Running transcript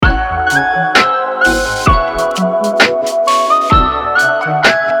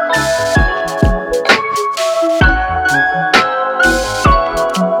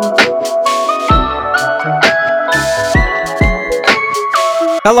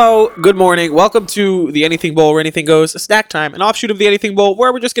Hello, good morning. Welcome to the Anything Bowl, where anything goes. A snack time, an offshoot of the Anything Bowl,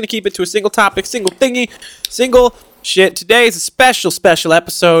 where we're just going to keep it to a single topic, single thingy, single shit. Today is a special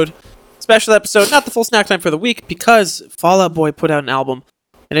episode. Special episode, not the full snack time for the week, because Fall Out Boy put out an album.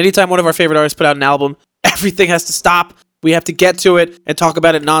 And anytime one of our favorite artists put out an album, everything has to stop. We have to get to it and talk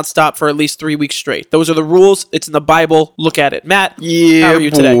about it nonstop for at least 3 weeks straight. Those are the rules. It's in the Bible. Look at it. Matt, how are you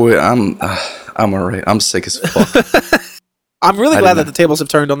today? Boy, I'm all right. I'm sick as fuck. I'm really glad that the tables have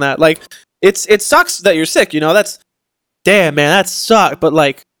turned on that. Like, it sucks that you're sick, you know? Damn, man, that sucks. But,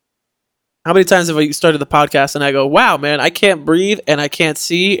 like, how many times have I started the podcast and I go, wow, man, I can't breathe and I can't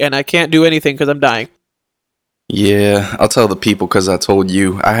see and I can't do anything because I'm dying? Yeah, I'll tell the people because I told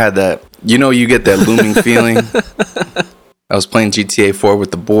you. I had that, you get that looming feeling. I was playing GTA 4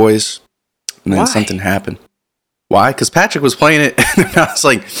 with the boys, and then something happened. Why? Because Patrick was playing it, and I was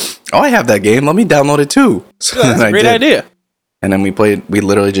like, oh, I have that game. Let me download it too. So that's a great idea. And then we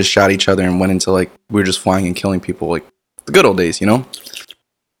literally just shot each other and went into, like, we were just flying and killing people, like, the good old days, you know?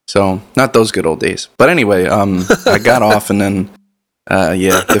 So, not those good old days. But anyway, I got off, and then,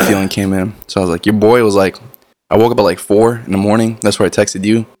 the feeling came in. So I was like, your boy was like, I woke up at like 4 in the morning. That's where I texted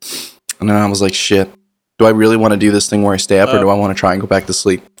you. And then I was like, shit, do I really want to do this thing where I stay up, or do I want to try and go back to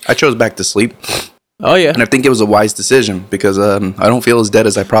sleep? I chose back to sleep. Oh, yeah. And I think it was a wise decision because I don't feel as dead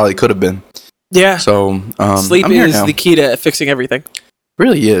as I probably could have been. Yeah. So, sleep is the key to fixing everything.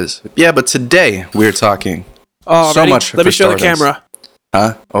 Really is. Yeah, but today we're talking so much. Let me show the camera.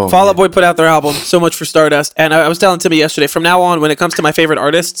 Huh? Oh, Fall Out Boy put out their album, So Much for Stardust. And I was telling Timmy yesterday, from now on, when it comes to my favorite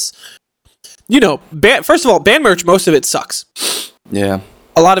artists, first of all, band merch, most of it sucks. Yeah.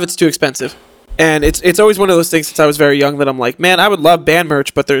 A lot of it's too expensive. And it's always one of those things since I was very young that I'm like, man, I would love band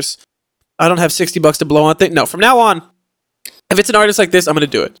merch, but I don't have $60 to blow on things. No, from now on, if it's an artist like this, I'm going to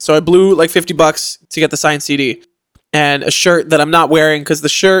do it. So I blew like $50 to get the signed CD and a shirt that I'm not wearing because the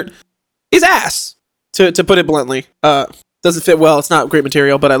shirt is ass, to put it bluntly. Doesn't fit well. It's not great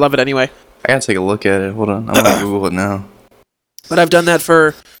material, but I love it anyway. I got to take a look at it. Hold on. I'm going to Google it now. But I've done that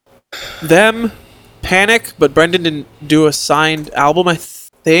for them, Panic, but Brendan didn't do a signed album, I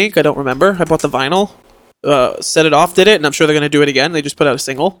think. I don't remember. I bought the vinyl. Set It Off did it, and I'm sure they're going to do it again. They just put out a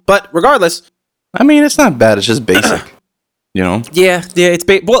single. But regardless, I mean, it's not bad. It's just basic, you know? Yeah,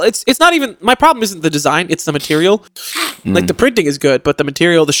 it's not even, my problem isn't the design, it's the material. Like, the printing is good, but the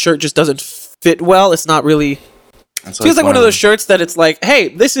material, the shirt just doesn't fit well. It's not really, it feels like one of those shirts that it's like, hey,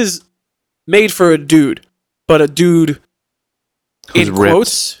 this is made for a dude, but a dude who's in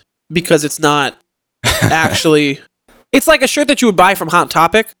quotes, ripped. Because it's not actually, it's like a shirt that you would buy from Hot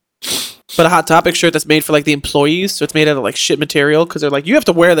Topic, but a Hot Topic shirt that's made for, like, the employees, so it's made out of, like, shit material, because they're like, you have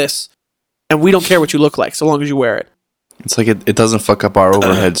to wear this, and we don't care what you look like, so long as you wear it. It's like it doesn't fuck up our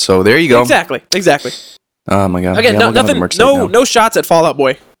overhead, so there you go. Exactly. Oh, my God. Again, no shots at Fall Out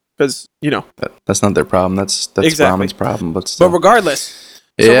Boy, because, that's not their problem. That's exactly. Rami's problem, but still. But regardless,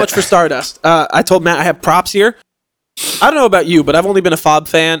 so much for Stardust. I told Matt I have props here. I don't know about you, but I've only been a Fob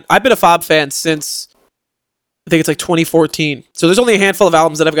fan. I've been a Fob fan since, I think it's like 2014. So there's only a handful of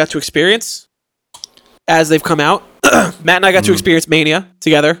albums that I've got to experience as they've come out. Matt and I got to experience Mania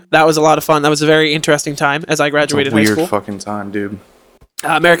together. That was a lot of fun. That was a very interesting time as I graduated high school. Weird fucking time, dude.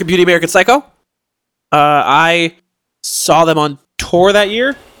 American Beauty, American Psycho. I saw them on tour that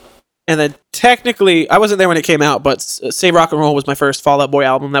year. And then technically, I wasn't there when it came out, but Save Rock and Roll was my first Fall Out Boy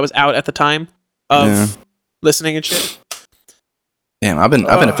album that was out at the time of listening and shit. Damn, I've been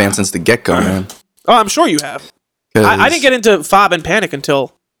a fan since the get-go, man. Oh, I'm sure you have. I didn't get into Fob and Panic until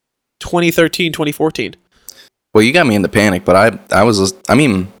 2013, 2014. Well, you got me into Panic, but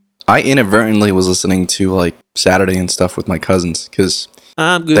I inadvertently was listening to, like, Saturday and stuff with my cousins, because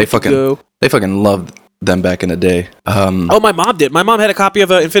they fucking loved them back in the day. My mom did. My mom had a copy of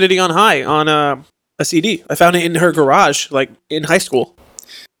Infinity on High on a CD. I found it in her garage, like, in high school.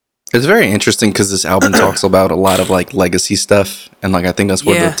 It's very interesting because this album talks about a lot of, like, legacy stuff, and, like, I think that's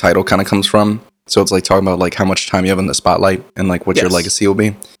where the title kind of comes from. So it's, like, talking about, like, how much time you have in the spotlight and, like, what your legacy will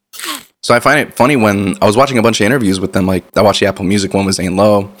be. So I find it funny when I was watching a bunch of interviews with them. Like, I watched the Apple Music one with Zane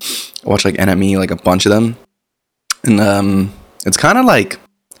Lowe. I watched, like, NME, like, a bunch of them. And it's kind of like,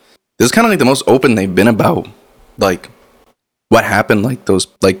 this is kind of like the most open they've been about, like, what happened, like, those,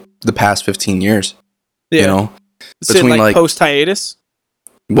 like, the past 15 years. Yeah. You know? Between, like, post-hiatus?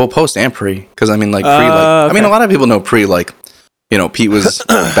 Well, post and pre. Because, I mean, like, pre, like, okay. I mean, a lot of people know pre, like, Pete was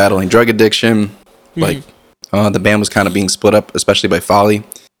battling drug addiction. Like, the band was kind of being split up, especially by Folly.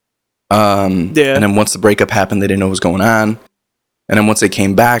 And then once the breakup happened, they didn't know what was going on. And then once they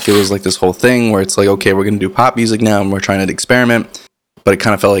came back, it was like this whole thing where it's like, okay, we're going to do pop music now, and we're trying to experiment. But it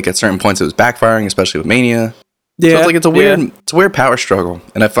kind of felt like at certain points it was backfiring, especially with Mania. Yeah, So it's like it's a weird power struggle,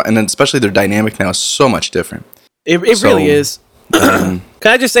 and and then especially their dynamic now is so much different. It really is. Can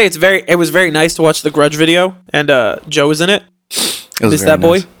I just say it was very nice to watch the Grudge video, and Joe was in it. Miss that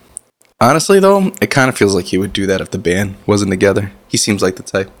boy. Nice. Honestly, though, it kind of feels like he would do that if the band wasn't together. He seems like the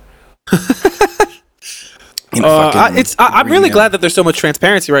type. I'm really glad that there's so much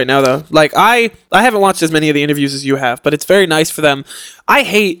transparency right now, though. Like I haven't watched as many of the interviews as you have, but it's very nice for them. I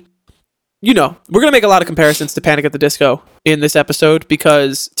hate, we're gonna make a lot of comparisons to Panic at the Disco in this episode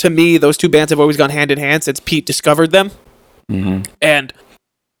because to me those two bands have always gone hand in hand since Pete discovered them, and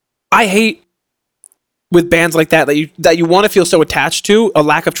I hate with bands like that you want to feel so attached to a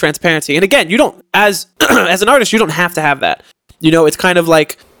lack of transparency. And again, you don't as as an artist you don't have to have that. It's kind of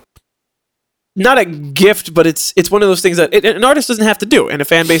like not a gift, but it's one of those things that an artist doesn't have to do, and a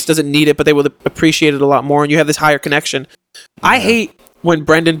fan base doesn't need it, but they will appreciate it a lot more, and you have this higher connection. I hate when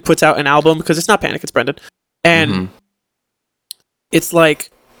Brendan puts out an album, because it's not Panic, it's Brendan, and it's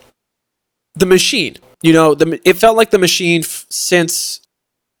like the Machine. It felt like the Machine since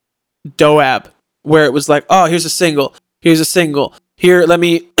Doab, where it was like, oh, here's a single, here, let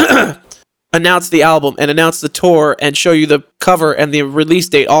me announce the album and announce the tour and show you the cover and the release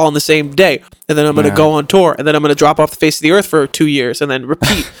date all on the same day, and then I'm going to go on tour, and then I'm going to drop off the face of the earth for 2 years and then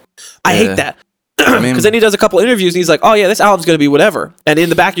repeat. I hate that. Because then he does a couple interviews and he's like, oh yeah, this album's going to be whatever, and in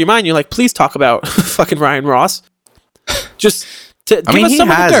the back of your mind you're like, please talk about fucking Ryan Ross. Just to give us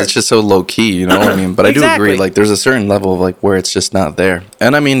some of the dirt. It's just so low key, you know what I mean? But exactly. I do agree, like there's a certain level of like where it's just not there,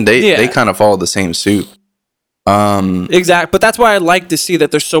 and I mean they kind of follow the same suit. Exactly, but that's why I like to see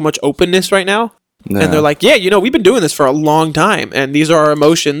that there's so much openness right now, and they're like, we've been doing this for a long time, and these are our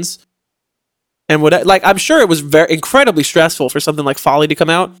emotions, and I'm sure it was very incredibly stressful for something like Folly to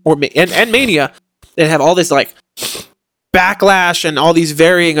come out, and Mania, and have all this like backlash and all these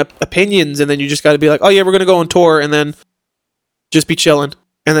varying opinions, and then you just got to be like, oh yeah, we're gonna go on tour, and then just be chilling,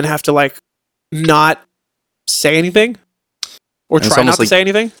 and then have to like not say anything or try not to say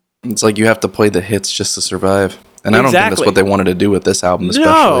anything. It's like you have to play the hits just to survive. And I don't think that's what they wanted to do with this album,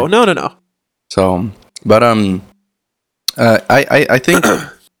 especially. No. So, but I think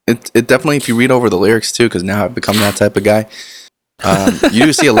it definitely, if you read over the lyrics too, because now I've become that type of guy, you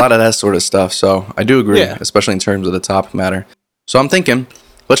do see a lot of that sort of stuff. So I do agree, especially in terms of the topic matter. So I'm thinking,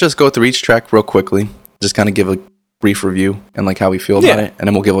 let's just go through each track real quickly, just kind of give a brief review and like how we feel about it, and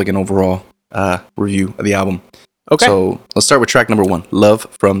then we'll give like an overall review of the album. Okay. So let's start with track number 1, Love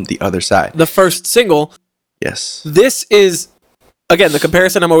from the Other Side. The first single. Yes. This is, again, the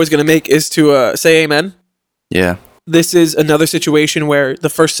comparison I'm always going to make is to Say Amen. Yeah. This is another situation where the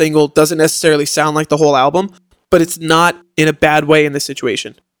first single doesn't necessarily sound like the whole album, but it's not in a bad way in this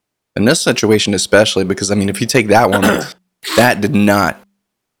situation. In this situation especially, because, I mean, if you take that one, that did not,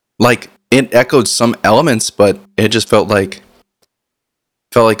 like, it echoed some elements, but it just felt like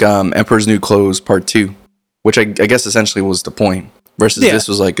Emperor's New Clothes Part 2. Which I guess essentially was the point. Versus this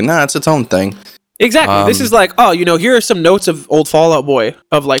was like, nah, it's its own thing. Exactly. This is like, here are some notes of old Fall Out Boy,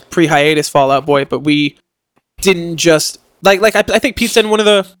 of like pre-hiatus Fall Out Boy, but we didn't just like I think Pete said in one of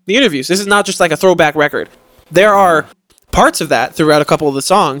the interviews, this is not just like a throwback record. There are parts of that throughout a couple of the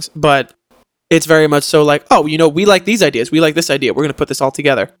songs, but it's very much so like, we like these ideas, we like this idea, we're gonna put this all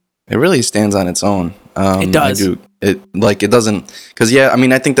together. It really stands on its own. It does. It doesn't, because I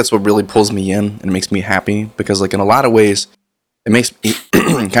mean, I think that's what really pulls me in and makes me happy, because like in a lot of ways, it makes me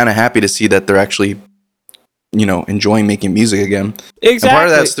kind of happy to see that they're actually, enjoying making music again. Exactly. And part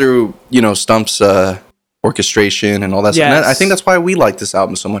of that's through, Stump's orchestration and all that stuff. And I think that's why we like this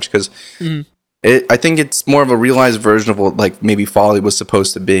album so much, because I think it's more of a realized version of what like maybe Folly was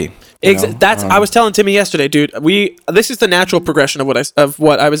supposed to be. I was telling Timmy yesterday, dude. This is the natural progression of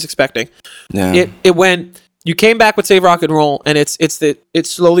what I was expecting. Yeah. It went. You came back with Save Rock and Roll, and it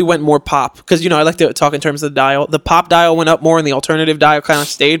slowly went more pop, because I like to talk in terms of the dial. The pop dial went up more, and the alternative dial kind of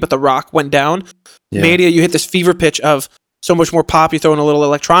stayed, but the rock went down. Yeah. Mania, you hit this fever pitch of so much more pop. You throw in a little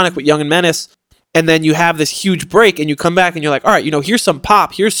electronic with Young and Menace, and then you have this huge break, and you come back, and you're like, all right, here's some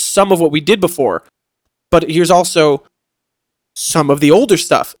pop. Here's some of what we did before, but here's also some of the older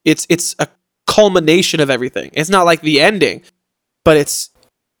stuff. It's a culmination of everything. It's not like the ending, but it's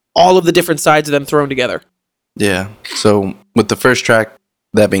all of the different sides of them thrown together. Yeah. So with the first track,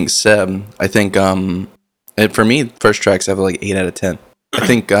 that being said, I think for me, first tracks have like 8 out of 10. I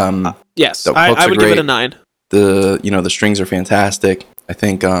think yes, I would give it a 9. The strings are fantastic. I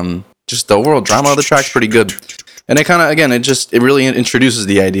think just the overall drama of the track's pretty good. And it kind of, again, it really introduces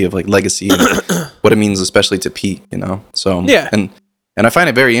the idea of like legacy and what it means, especially to Pete, So yeah. And I find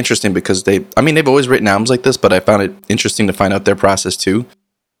it very interesting because they've always written albums like this, but I found it interesting to find out their process too.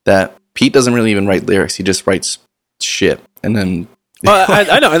 That Pete doesn't really even write lyrics; he just writes shit. And then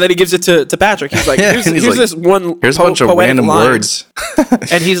I know, and then he gives it to Patrick. He's like, here's like, this one. Here's a bunch of random words.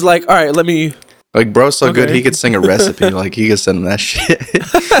 And he's like, all right, let me. Like, bro's so good, he could sing a recipe. Like, he could send that shit.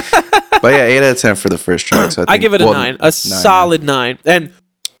 But yeah, 8 out of 10 for the first track. So I give it a 9. A solid 9. And,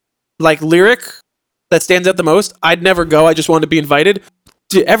 like, lyric that stands out the most, I'd never go. I just wanted to be invited.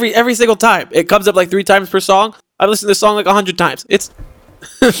 Dude, every single time. It comes up like 3 times per song. I've listened to this song like 100 times. It's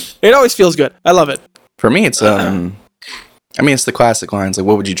it always feels good. I love it. For me, it's it's the classic lines. Like,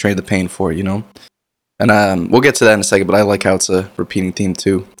 what would you trade the pain for, you know? And we'll get to that in a second, but I like how it's a repeating theme,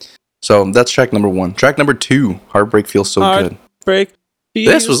 too. So that's track number 1. Track number 2, Heartbreak Feels So Good.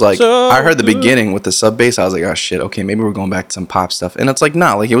 This was like, I heard the beginning with the sub bass. I was like, oh shit, okay, maybe we're going back to some pop stuff. And it's like,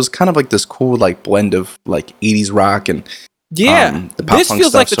 nah, like it was kind of like this cool like blend of like 80s rock and the pop this feels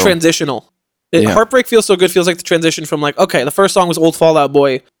stuff, like the transitional. Heartbreak Feels So Good feels like the transition from like, okay, the first song was Old Fallout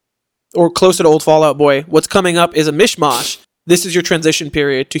Boy or closer to Old Fallout Boy. What's coming up is a mishmash. This is your transition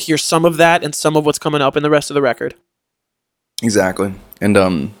period to hear some of that and some of what's coming up in the rest of the record. Exactly. And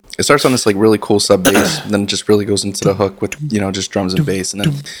it starts on this like really cool sub bass, then it just really goes into the hook with, you know, just drums and bass, and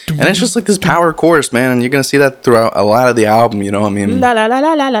it's just like this power chorus, man, and you're gonna see that throughout a lot of the album, you know. I mean, la la la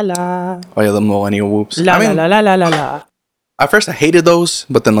la la la la. Oh yeah, the millennial whoops. La la la la la la la. At first I hated those,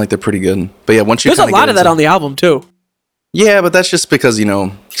 but then like they're pretty good. But yeah, once you there's a lot of that on the album too. Yeah, but that's just because, you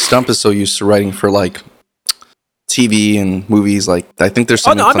know, Stump is so used to writing for like TV and movies. Like, I think there's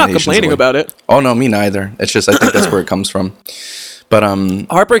some. Oh no, I'm not complaining about it. Oh no, me neither. It's just I think that's where it comes from. But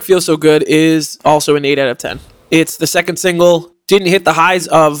Heartbreak Feels So Good is also an 8 out of 10. It's the second single. Didn't hit the highs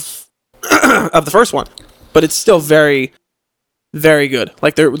of of the first one, but it's still very, very good.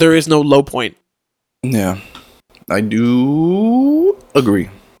 Like there is no low point. Yeah, I do agree.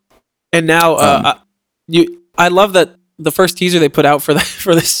 And now, I love that the first teaser they put out for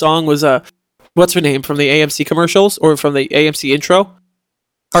this song was what's her name from the AMC commercials or from the AMC intro.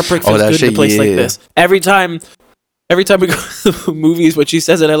 Heartbreak feels good in a place like this. Every time we go to the movies, when she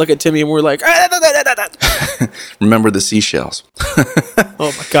says it, I look at Timmy and we're like, remember the seashells.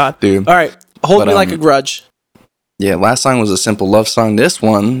 Oh my god, dude! All right, hold me like a grudge. Yeah, last song was a simple love song. This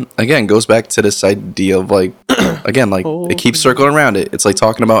one again goes back to this idea of like, again, like it keeps circling around it. It's like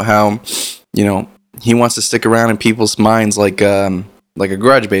talking about how, you know, he wants to stick around in people's minds like a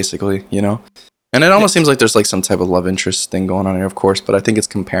grudge, basically, you know. And it almost seems like there's like some type of love interest thing going on here, of course. But I think it's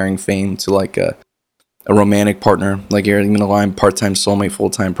comparing fame to like a romantic partner, like you're in the line, part-time soulmate,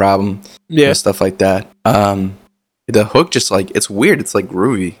 full-time problem, stuff like that. The hook just like, it's weird, it's like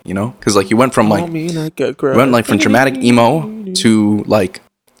groovy, you know, because like you went from like from dramatic emo to like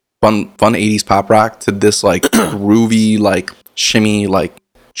fun 80s pop rock to this like groovy like shimmy like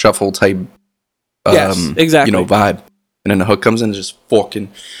shuffle type exactly, you know, vibe, and then the hook comes in and just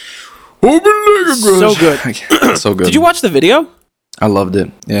fucking so good. So good. Did you watch the video? I loved it.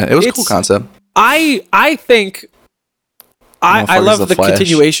 Yeah, it was a cool concept. I think I love the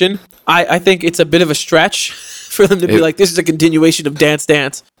continuation. I think it's a bit of a stretch for them to be like, this is a continuation of Dance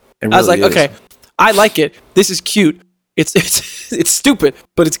Dance. Really I was like, okay, I like it. This is cute. It's stupid,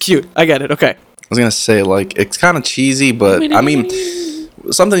 but it's cute. I get it. Okay. I was gonna say, like, it's kind of cheesy, but I mean,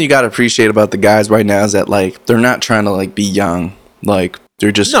 something you gotta appreciate about the guys right now is that like they're not trying to like be young. Like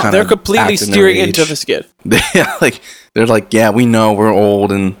they're just they're completely steering into the skid. They're like, yeah, we know we're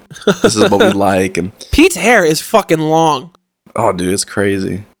old and this is what we like. And Pete's hair is fucking long. Oh, dude, it's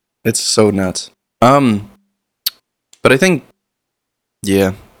crazy. It's so nuts. But I think,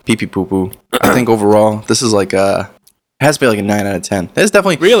 yeah, pee pee poo poo. I think overall, this is like it has to be like a 9 out of 10. It's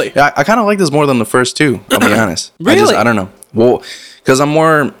definitely really. I kind of like this more than the first two. I'll be honest. Really, I don't know. Well, because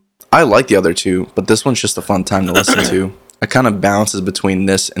I like the other two, but this one's just a fun time to listen to. It kind of balances between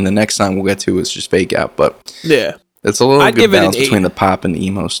this and the next song we'll get to is just Fake Out, but yeah, it's a little good balance between the pop and the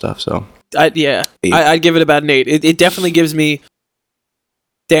emo stuff. So I'd give it about an 8. It definitely gives me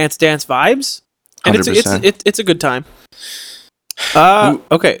Dance Dance vibes, and 100%. It's a good time.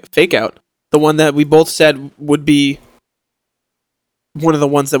 Okay, Fake Out, the one that we both said would be one of the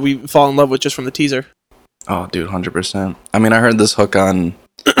ones that we fall in love with just from the teaser. Oh, dude, 100%. I mean, I heard this hook on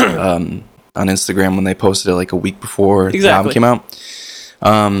Instagram when they posted it like a week before the album came out.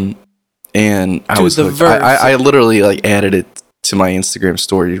 And I was hooked. I literally like added it to my Instagram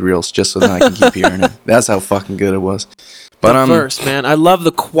story reels just so that I can keep hearing it. That's how fucking good it was. But the verse, man, I love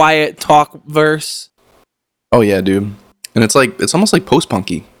the quiet talk verse. Oh yeah, dude. And it's like it's almost like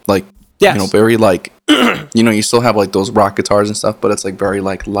post-punky, like yes. You know, very like you know, you still have like those rock guitars and stuff, but it's like very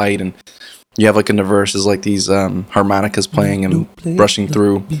like light, and you have like in the verses like these harmonicas playing and brushing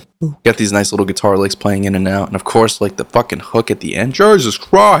through. You got these nice little guitar licks playing in and out, and of course like the fucking hook at the end. Jesus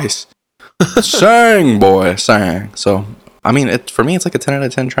Christ! Sang, boy, sang. So, I mean, for me, it's like a 10 out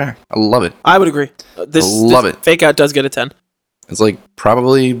of 10 track. I love it. I would agree. This Fake Out does get a 10. It's like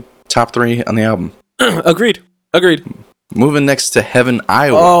probably top 3 on the album. Agreed. Moving next to Heaven,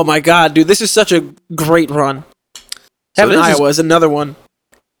 Iowa. Oh my god, dude, this is such a great run. Heaven, Iowa is another one.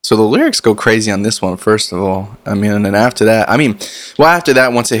 So the lyrics go crazy on this one, first of all. I mean, and then after that,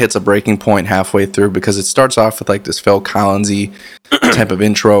 once it hits a breaking point halfway through, because it starts off with like this Phil Collins-y type of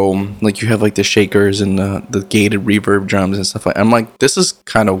intro. Like you have like the shakers and the gated reverb drums and stuff like that. I'm like, this is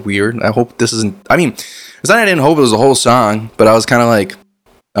kind of weird. I hope this isn't, I mean, it's not I didn't hope it was the whole song, but I was kind of like,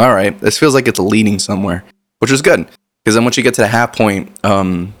 all right, this feels like it's leading somewhere, which was good. Because then once you get to the half point,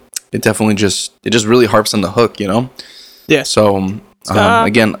 it definitely just really harps on the hook, you know? Yeah. So,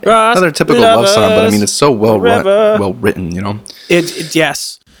 again, another typical love song, but I mean, it's so well written, you know?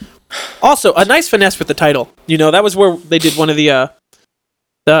 Yes. Also, a nice finesse with the title. You know, that was where they did one of the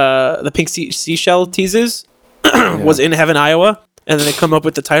pink seashell teases, was in Heaven, Iowa, and then they come up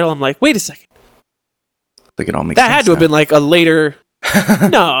with the title. I'm like, wait a second. Like it all makes that sense had to have been like a later...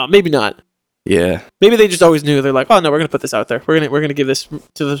 No, maybe not. Yeah. Maybe they just always knew. They're like, oh no, we're gonna put this out there. We're gonna give this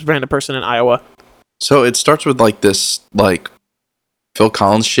to this random person in Iowa. So it starts with like this like Phil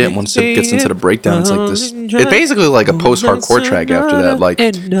Collins shit. Once it gets into the breakdown, it's like this. It's basically like a post-hardcore track after that. Like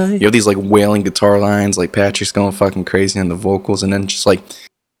you have these like wailing guitar lines, like Patrick's going fucking crazy on the vocals, and then just like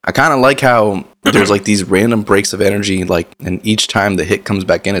I kind of like how there's like these random breaks of energy, like, and each time the hit comes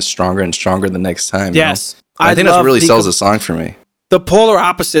back in, it's stronger and stronger the next time. Yes, you know? I think that really sells the song for me. The polar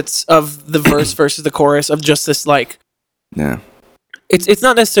opposites of the verse versus the chorus of just this, like, yeah, it's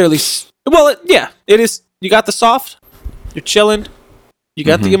not necessarily it is. You got the soft, you're chilling, you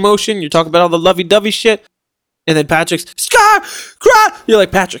got the emotion, you're talking about all the lovey-dovey shit, and then Patrick's scar cry. You're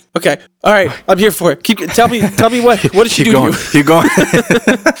like, Patrick, okay, all right, I'm here for it. Tell me what did she do to you? Keep going.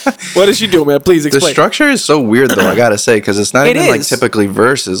 What did she do, man? Please explain. The structure is so weird though, I gotta say, because it's not even like typically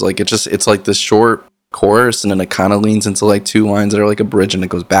verses. Like it's like this short chorus, and then it kind of leans into like 2 lines that are like a bridge, and it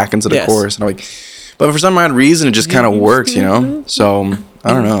goes back into the chorus, and I'm like, but for some odd reason it just kind of works, you know? So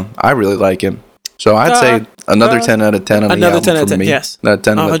I don't know, I really like it. So I'd say another 10 out of 10 on another the album 10 out of 10 me. yes, another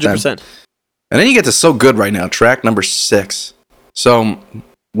 10 out of 10. 100%. And then you get to So Good right now, track number 6. So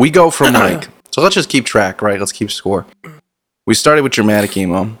we go from like, so let's just keep track, right? Let's keep score. We started with dramatic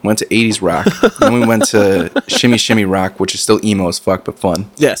emo, went to 80s rock, then we went to shimmy shimmy rock, which is still emo as fuck but fun.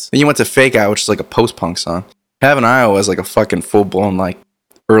 Yes. Then you went to Fake Out, which is like a post-punk song. Heaven, Iowa is like a fucking full-blown like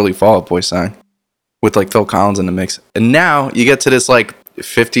early Fall Out Boy song with like Phil Collins in the mix. And now you get to this like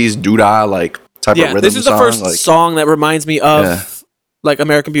 50s doodah like type of rhythm song. This is the first song that reminds me of like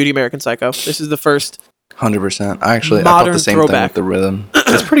American Beauty, American Psycho. This is the first 100%. I thought the same thing with the rhythm.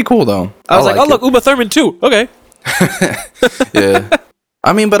 It's pretty cool though. I was like, oh look, Uma Thurman too. Okay. Yeah.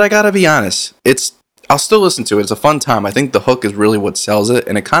 I mean, but I gotta be honest. I'll still listen to it. It's a fun time. I think the hook is really what sells it,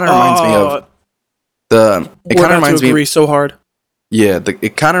 and it kind of reminds me of It kind of reminds me. Agree so hard. Yeah,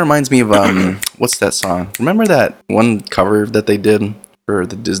 it kind of reminds me of what's that song? Remember that one cover that they did for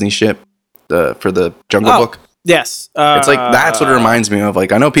the Disney ship, for the Jungle Book? Yes. It's like that's what it reminds me of.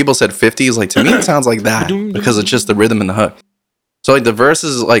 Like I know people said 50s. Like to me, it sounds like that because it's just the rhythm and the hook. So like the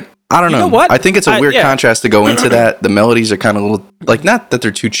verses, like I don't know. What? I think it's a weird contrast to go into that. The melodies are kind of a little like not that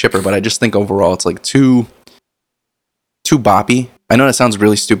they're too chipper, but I just think overall it's like too boppy. I know that sounds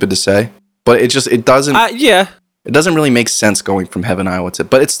really stupid to say, but it doesn't. It doesn't really make sense going from Heaven, Iowa to,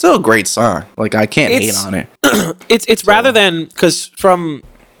 but it's still a great song. Like I can't hate on it. It's rather than because from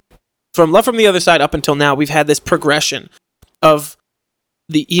Love from the Other Side up until now, we've had this progression of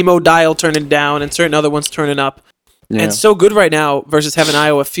the emo dial turning down and certain other ones turning up. Yeah. And So Good right now versus Heaven,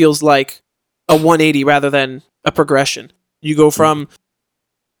 Iowa feels like a 180 rather than a progression. You go from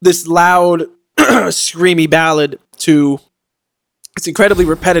this loud, screamy ballad to it's incredibly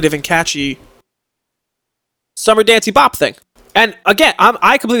repetitive and catchy summer dancey bop thing. And again,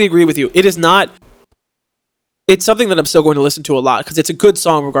 I completely agree with you. It is not. It's something that I'm still going to listen to a lot because it's a good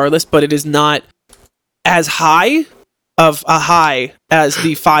song regardless, but it is not as high of a high as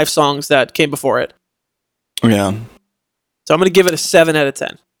the 5 songs that came before it. Yeah. So I'm going to give it a 7 out of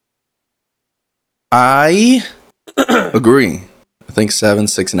 10. I agree. I think 7,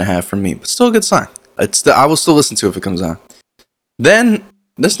 6.5 for me, but still a good song. I will still listen to it if it comes on. Then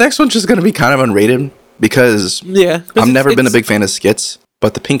this next one's just going to be kind of unrated because I've never been a big fan of skits,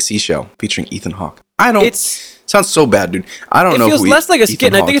 but the Pink Seashell featuring Ethan Hawke. Sounds so bad, dude. I don't know who It feels less like a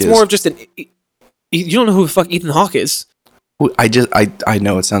skit, and I think it's more of just an... You don't know who the fuck Ethan Hawke is. I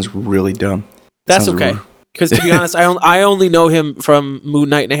know it sounds really dumb. That's okay. Because to be honest, I only know him from Moon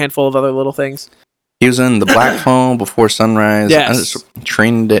Knight and a handful of other little things. He was in The Black Phone, Before Sunrise. Yes.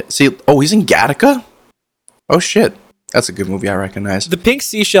 Trained it. See, he's in Gattaca? Oh, shit. That's a good movie I recognize. The Pink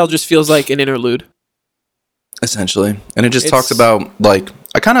Seashell just feels like an interlude. Essentially. And it just talks about, like,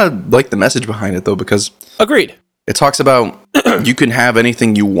 I kind of like the message behind it, though, because... Agreed. It talks about you can have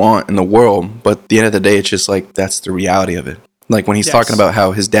anything you want in the world, but at the end of the day, it's just like, that's the reality of it. Like when he's talking about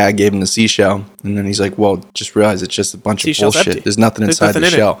how his dad gave him the seashell, and then he's like, well, just realize it's just a bunch of bullshit. Empty. There's nothing inside the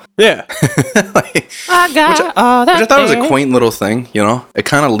shell. Yeah. Which I thought was a quaint little thing, you know? It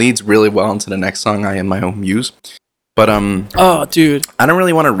kind of leads really well into the next song, I Am My Own Muse. But oh, dude, I don't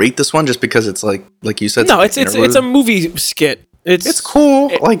really want to rate this one just because it's like you said. No, it's a movie skit. It's cool.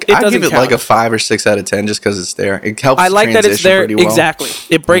 I give it like a 5 or 6 out of 10 just because it's there. It helps. I like that it's there. Well, exactly.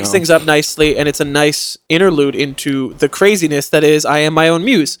 It breaks things up nicely, and it's a nice interlude into the craziness that is I Am My Own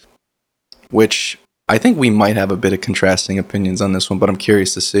Muse. Which I think we might have a bit of contrasting opinions on this one, but I'm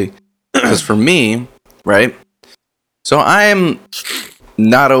curious to see. Because for me, right? So I am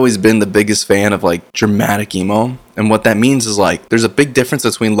not always been the biggest fan of like dramatic emo, and what that means is like there's a big difference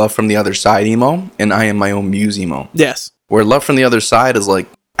between Love from the Other Side emo and I Am My Own Muse emo. Yes. Where Love from the Other Side is like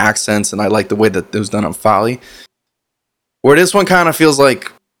accents, and I like the way that it was done on Folly. Where this one kind of feels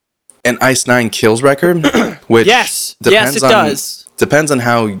like an Ice Nine Kills record, which depends on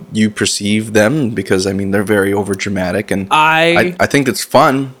how you perceive them, because I mean they're very over dramatic, and I think it's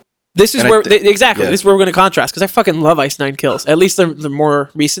fun. This is where this is where we're going to contrast, because I fucking love Ice Nine Kills, at least the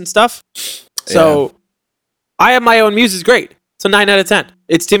more recent stuff. So I Am My Own Muse is great. It's a 9 out of 10.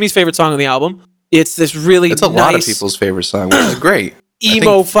 It's Timmy's favorite song on the album. It's this really It's a lot of people's favorite song, which is great.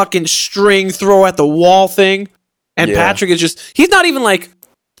 Emo fucking string throw at the wall thing. And Patrick is just... He's not even like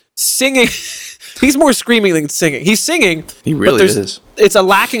singing. He's more screaming than singing. He's singing. He really is. It's a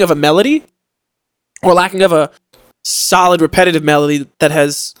lacking of a melody, or lacking of a solid repetitive melody that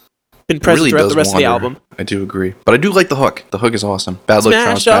has been present throughout the rest of the album. I do agree. But I do like the hook. The hook is awesome. Bad Luck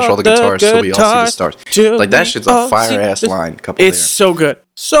Charms, smash all the guitars so we all see the stars. Like that shit's a fire-ass line. It's so good.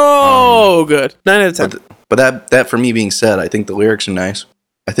 So good. 9 out of 10. But that for me being said, I think the lyrics are nice.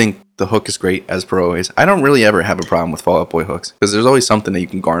 I think the hook is great, as per always. I don't really ever have a problem with Fall Out Boy hooks, because there's always something that you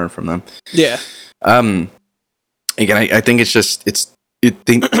can garner from them. Yeah. Again, I think it's just...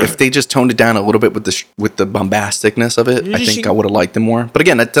 if they just toned it down a little bit with the bombasticness of it, I think I would have liked it more. But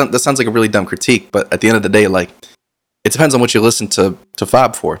again, that sounds like a really dumb critique. But at the end of the day, like, it depends on what you listen to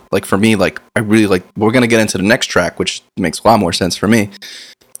Fob for. Like for me, like I really like. We're gonna get into the next track, which makes a lot more sense for me.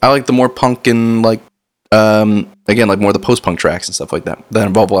 I like the more punk and like again like more the post punk tracks and stuff like that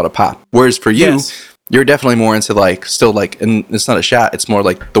involve a lot of pop. Whereas for you, you're definitely more into like still like, and it's not a shot. It's more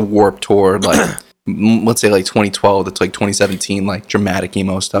like the Warped Tour, like. Let's say like 2012 to like 2017, like dramatic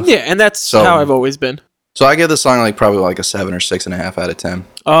emo stuff. Yeah, and that's how I've always been. So I give the song like probably like a 7 or 6.5 out of 10.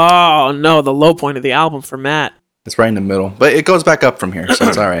 Oh no, the low point of the album for Matt. It's right in the middle, but it goes back up from here, so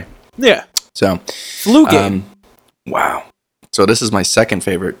it's all right. Yeah. So Flu Game. Wow. So this is my second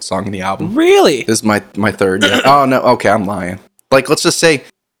favorite song in the album. Really? This is my third. Yeah. Oh no. Okay, I'm lying. Like let's just say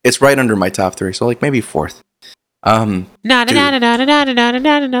it's right under my top 3, so like maybe 4th. That's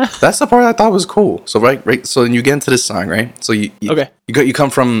the part I thought was cool. So right. So then you get into this song, right? So you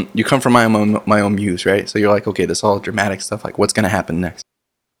come from my own muse, right? So you're like, okay, this all dramatic stuff. Like, what's gonna happen next?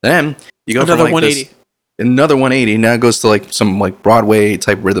 Then you go another from like 180. Another 180. Now it goes to like some like Broadway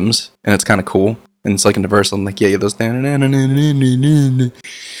type rhythms, and it's kind of cool. And it's like in the verse, I'm like, yeah, those. And then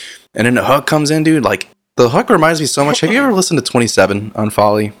the hook comes in, dude. Like the hook reminds me so much. Have you ever listened to 27 on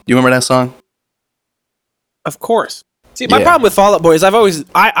Folly? Do you remember that song? Of course. See, my problem with Fall Out Boy is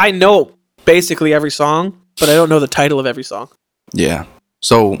I know basically every song, but I don't know the title of every song. Yeah.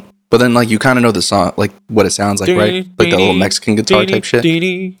 So, but then like you kind of know the song, like what it sounds like, right? Like the little Mexican guitar type shit.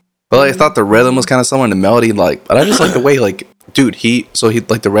 But like, I thought the rhythm was kind of similar in the melody, like, but I just like the way, like, dude, he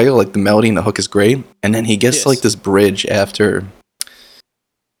like the regular, like the melody and the hook is great, and then he gets to, like this bridge after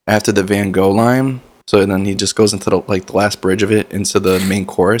the Van Gogh line. So then he just goes into the last bridge of it into the main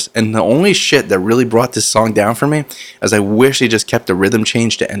chorus. And the only shit that really brought this song down for me is I wish he just kept the rhythm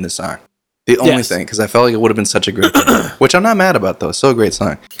change to end the song. The only thing, because I felt like it would have been such a great thing, which I'm not mad about though. It's still a great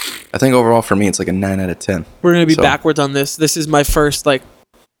song. I think overall for me it's like a 9 out of 10. We're gonna be backwards on this. This is my first like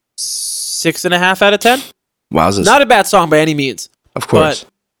 6.5 out of 10. Wowzers. Not a bad song by any means. Of course.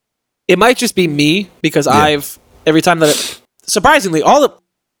 But it might just be me because every time that surprisingly all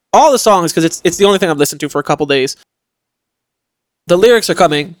the songs, because it's the only thing I've listened to for a couple days, the lyrics are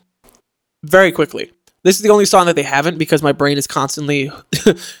coming very quickly. This is the only song that they haven't, because my brain is constantly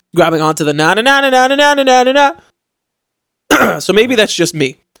grabbing onto the na na na na na na na na na na. So maybe that's just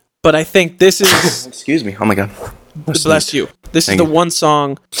me, but I think this is. Excuse me. Oh my god. Bless you. This is the one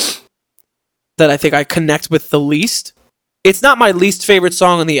song that I think I connect with the least. It's not my least favorite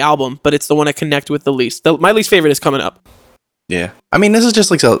song on the album, but it's the one I connect with the least. My least favorite is Coming Up. Yeah. I mean, this is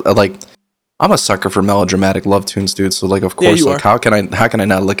just like like I'm a sucker for melodramatic love tunes, dude. So like, of course, like how can I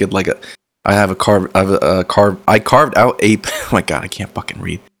not look at like I carved out a oh my god, I can't fucking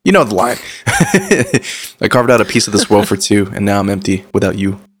read. You know the line. I carved out a piece of this world for two, and now I'm empty without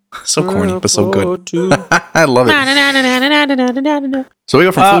you. So corny, but so good. I love it. So we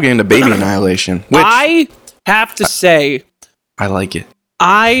go from Flu Game to Baby Annihilation. Which I have to say, I like it.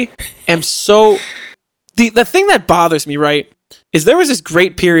 I am so... The thing that bothers me, right, is there was this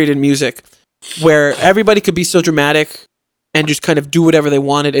great period in music where everybody could be so dramatic and just kind of do whatever they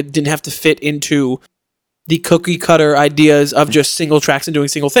wanted. It didn't have to fit into the cookie cutter ideas of just single tracks and doing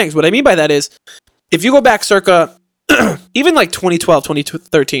single things. What I mean by that is, if you go back circa, even like 2012,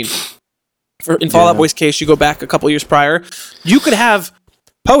 2013, in Fall Out Boy's case, you go back a couple years prior, you could have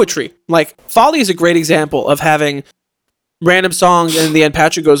poetry. Like, Folly is a great example of having random songs and in the end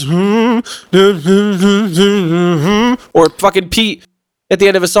Patrick goes, or fucking Pete at the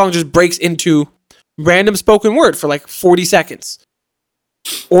end of a song just breaks into random spoken word for like 40 seconds.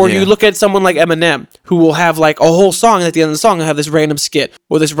 Or you look at someone like Eminem, who will have like a whole song, and at the end of the song will have this random skit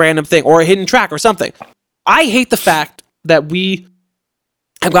or this random thing or a hidden track or something. I hate the fact that we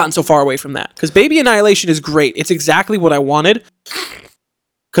have gotten so far away from that, because Baby Annihilation is great. It's exactly what I wanted,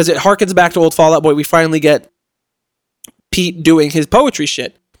 because it harkens back to old Fall Out Boy. We finally get Pete doing his poetry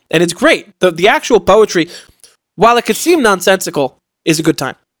shit, and it's great. The actual poetry, while it could seem nonsensical, is a good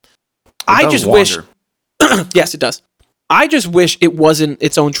time. I just wish yes, it does. I just wish it wasn't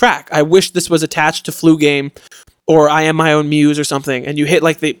its own track. I wish this was attached to Flu Game or I Am My Own Muse or something, and you hit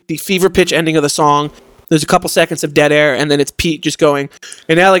like the fever pitch ending of the song. There's a couple seconds of dead air, and then it's Pete just going,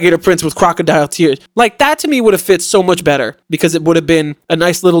 an alligator prince with crocodile tears. Like, that to me would have fit so much better, because it would have been a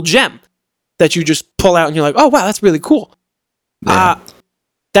nice little gem that you just pull out and you're like, oh wow, that's really cool. Yeah.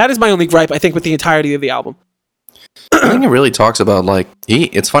 That is my only gripe, I think, with the entirety of the album. I think it really talks about, like,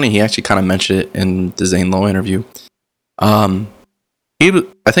 it's funny, he actually kind of mentioned it in the Zane Lowe interview. I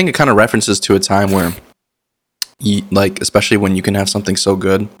think it kind of references to a time where, like, especially when you can have something so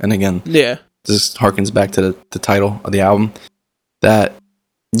good, and again, this harkens back to the title of the album, that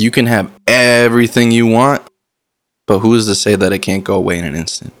you can have everything you want, but who is to say that it can't go away in an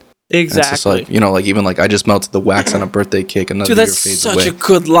instant? Exactly. And it's just like, you know, like, even like, I just melted the wax on a birthday cake, another year fades away. Dude, that's such a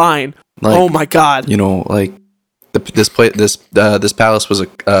good line. Like, oh my god. You know, like, this palace was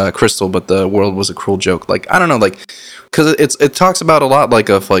a crystal, but the world was a cruel joke. Like, I don't know, like, because it talks about a lot, like,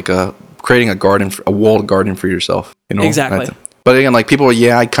 of like creating a garden, a walled garden for yourself. You know, exactly. But again, like, people,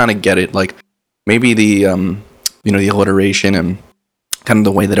 I kind of get it. Like, maybe the you know, the alliteration and kind of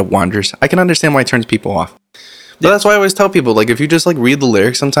the way that it wanders, I can understand why it turns people off. But that's why I always tell people, like, if you just like read the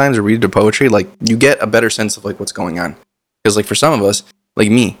lyrics sometimes or read the poetry, like, you get a better sense of like what's going on. Because like for some of us,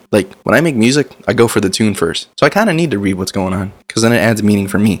 like me, like when I make music, I go for the tune first. So I kind of need to read what's going on, because then it adds meaning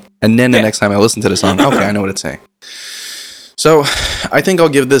for me. And then the next time I listen to the song, okay, I know what it's saying. So I think I'll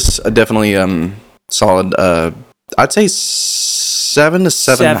give this a definitely solid, I'd say 7 to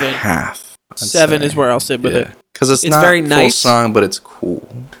 7.5. 7 is where I'll sit with it. Because it's not very full nice song, but it's cool.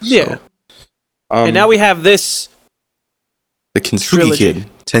 Yeah. So, and now we have this. The Kintsugi Kid,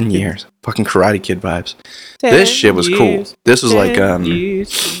 10 years. Fucking Karate Kid vibes. This shit was cool. This was like,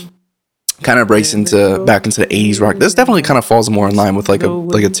 kind of breaks back into the 80s rock. This definitely kind of falls more in line with like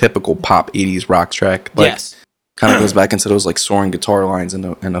a typical pop 80s rock track. Like, yes. Kind of goes back into those like soaring guitar lines and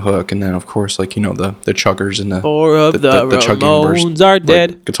the hook, and then of course, like, you know, the chuggers and the chugging burst, are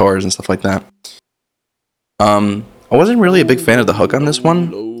dead, like, guitars and stuff like that. I wasn't really a big fan of the hook on this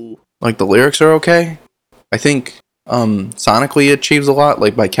one. Like, the lyrics are okay. I think sonically it achieves a lot,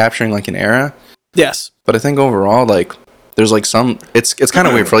 like by capturing like an era. Yes. But I think overall, like, there's like some, it's kind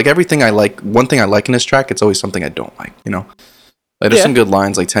of weird. For like everything I like, one thing I like in this track, it's always something I don't like, you know? Like, there's some good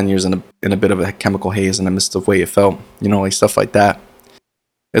lines, like 10 years in a bit of a chemical haze in the midst of the way it felt, you know, like stuff like that.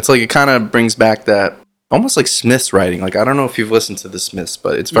 It's like, it kind of brings back that almost like Smith's writing. Like, I don't know if you've listened to the Smiths,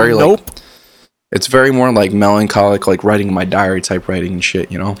 but it's very like, it's very more like melancholic, like writing in my diary type writing and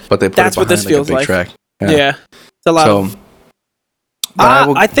shit, you know? But they put it behind like a big track. Yeah. It's a lot of...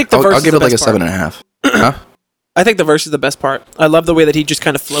 I think the verse I'll give it like a 7.5. Huh? I think the verse is the best part. I love the way that he just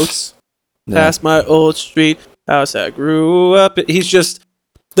kind of floats past my old street house I grew up. He's just...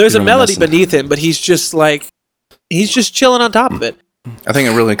 There's a melody beneath him, but he's just like... He's just chilling on top of it. I think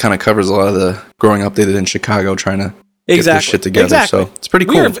it really kind of covers a lot of the growing up they did in Chicago trying to get this shit together. So it's pretty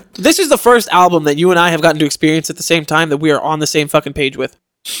cool. This is the first album that you and I have gotten to experience at the same time that we are on the same fucking page with.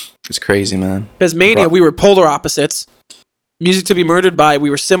 It's crazy, man. Because Mania, we were polar opposites. Music to be Murdered by,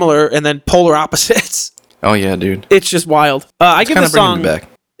 we were similar and then polar opposites. Oh yeah, dude. It's just wild. I give this song,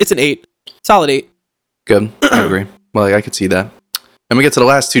 it's an 8. Solid 8. Good. I agree. Well, I could see that. And we get to the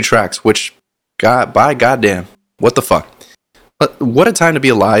last 2 tracks, which, by goddamn, what the fuck? But What a Time to Be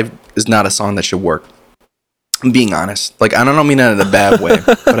Alive is not a song that should work. I'm being honest. Like, I don't mean that in a bad way,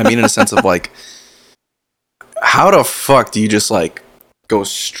 but I mean in a sense of, like, how the fuck do you just, like, go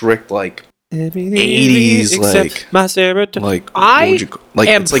strict, like, 80s, like, my serotonin. Like, I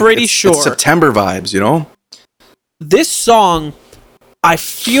am pretty sure it's September vibes, you know? This song, I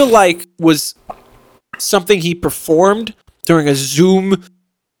feel like, was something he performed during a Zoom,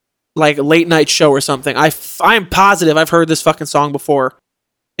 like, late night show or something. I am positive I've heard this fucking song before,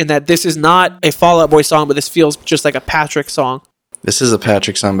 and that this is not a Fall Out Boy song, but this feels just like a Patrick song. This is a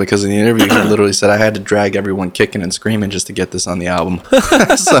Patrick song because in the interview he literally said I had to drag everyone kicking and screaming just to get this on the album.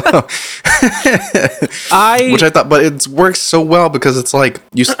 So, which I thought, but it works so well because it's like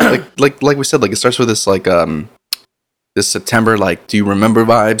you like we said, like it starts with this like this September, like, do you remember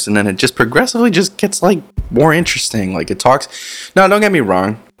vibes, and then it just progressively just gets like more interesting. Like it talks. Now, don't get me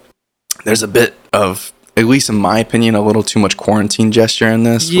wrong. There's a bit of, at least in my opinion, a little too much quarantine gesture in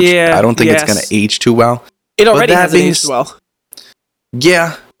this. Yeah, I don't think it's gonna age too well. It already hasn't aged well.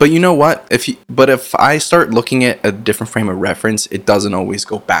 Yeah, but you know what? If I start looking at a different frame of reference, it doesn't always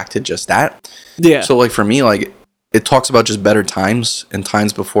go back to just that. Yeah. So like for me, like it talks about just better times and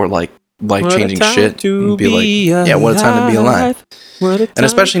times before like life-changing shit. And be like, yeah, what a time to be alive. And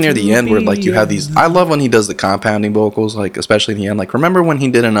especially near the end where like you have these. I love when he does the compounding vocals, like especially in the end. Like remember when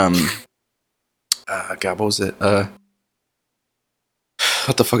he did an God, what was it? What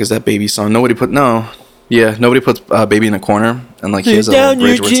the fuck is that baby song? Nobody puts Baby in a Corner, and like he has a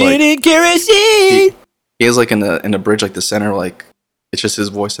bridge where it's like he has like in the bridge, like the center, like it's just his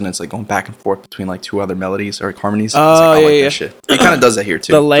voice and it's like going back and forth between like 2 other melodies or harmonies. Oh, I like that shit. He kind of does that here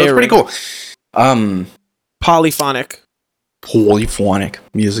too. The layering. So it's pretty cool. Polyphonic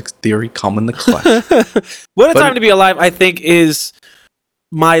music theory come in the clutch. What a Time to Be Alive, I think, is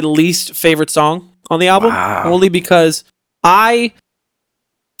my least favorite song on the album. Wow. Only because I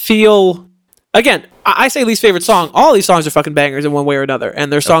feel, again, I say least favorite song. All these songs are fucking bangers in one way or another,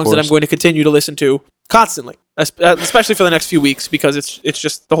 and they're songs that I'm going to continue to listen to constantly, especially for the next few weeks because it's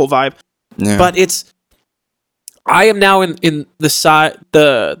just the whole vibe. Yeah. But I am now in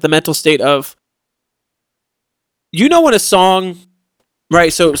the mental state of, you know, when a song,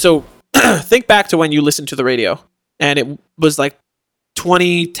 right? So think back to when you listened to the radio and it was like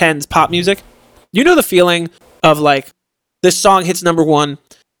 2010s pop music. You know the feeling of like this song hits number 1.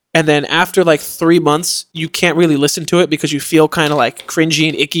 And then after like 3 months, you can't really listen to it because you feel kind of like cringy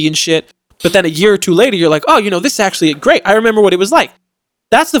and icky and shit. But then a year or 2 later, you're like, oh, you know, this is actually great. I remember what it was like.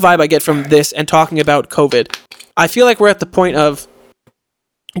 That's the vibe I get from this and talking about COVID. I feel like we're at the point of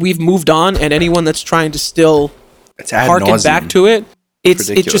we've moved on, and anyone that's trying to still harken back to it,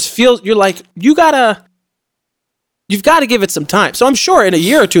 it just feels, you're like, you've got to give it some time. So I'm sure in a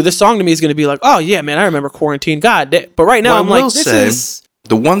year or 2, this song to me is going to be like, oh yeah, man, I remember quarantine. God damn. But right now, I'm like, this is...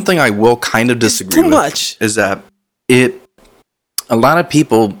 The one thing I will kind of disagree with is that a lot of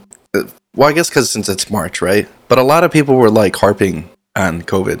people, well, I guess because since it's March, right? But a lot of people were like harping on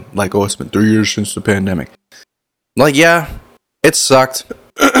COVID, like, oh, it's been 3 years since the pandemic. Like, yeah, it sucked,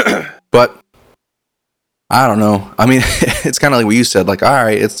 but I don't know. I mean, it's kind of like what you said, like, all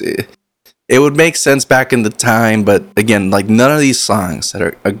right, it would make sense back in the time, but again, like none of these songs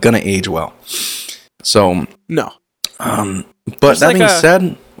that are gonna age well. So no. But that being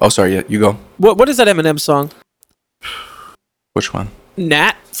said, oh sorry, yeah, you go. What is that Eminem song? Which one?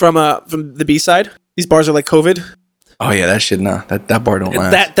 Nat from the B-side. These bars are like COVID. Oh yeah, that shit. Nah, that bar don't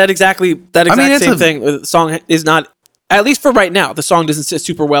last. That exact same thing. The song is not, at least for right now. The song doesn't sit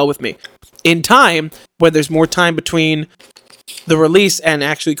super well with me. In time, when there's more time between the release and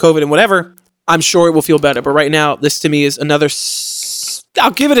actually COVID and whatever, I'm sure it will feel better. But right now, this to me is another. I'll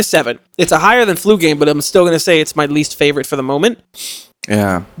give it a 7. It's a higher than Flu Game, but I'm still going to say it's my least favorite for the moment.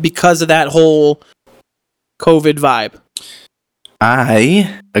 Yeah. Because of that whole COVID vibe.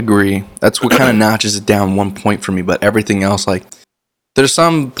 I agree. That's what kind of notches it down 1 point for me, but everything else, like, there's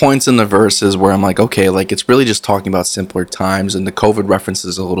some points in the verses where I'm like, okay, like, it's really just talking about simpler times, and the COVID reference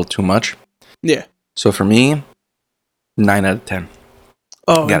is a little too much. Yeah. So for me, 9 out of 10.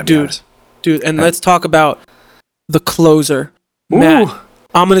 Oh, dude, and let's talk about the closer. Matt,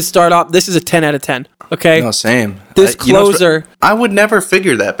 I'm going to start off. This is a 10 out of 10. Okay? No, same. This closer. I would never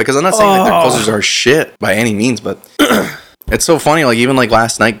figure that because I'm not saying that their closers are shit by any means, but it's so funny. Like, even like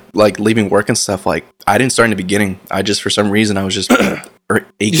last night, like leaving work and stuff, like I didn't start in the beginning. I just, for some reason, I was just aching.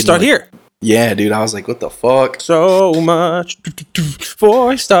 You start here. Yeah, dude. I was like, what the fuck? So much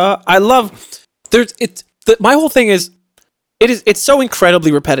for a star. I love. My whole thing is, it's so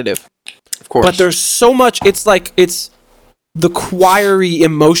incredibly repetitive. Of course. But there's so much. It's like it's the choiry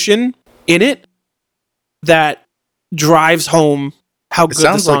emotion in it that drives home how good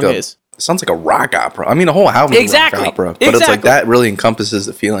the song is. It sounds like a rock opera. I mean, the whole album is a rock opera, but it's like that really encompasses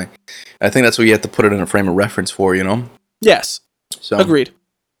the feeling. I think that's what you have to put it in a frame of reference for, you know? Yes. So agreed.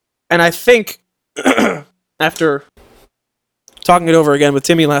 And I think after talking it over again with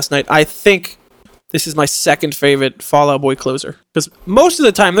Timmy last night, I think this is my second favorite Fall Out Boy closer. Because most of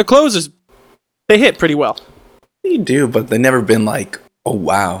the time, the closers, they hit pretty well. You do, but they've never been like, oh,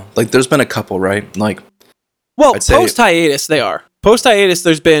 wow. Like, there's been a couple, right? Like, well, post-hiatus, they are. Post-hiatus,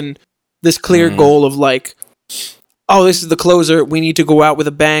 there's been this clear goal of like, oh, this is the closer. We need to go out with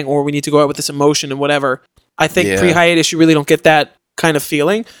a bang, or we need to go out with this emotion and whatever. I think pre-hiatus, you really don't get that kind of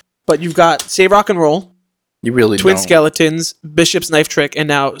feeling. But you've got Save Rock and Roll. You really Twin don't. Skeletons, Bishop's Knife Trick, and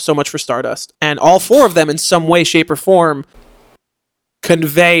now So Much for Stardust. And all four of them, in some way, shape, or form,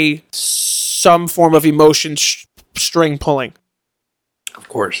 convey some form of emotion string pulling. Of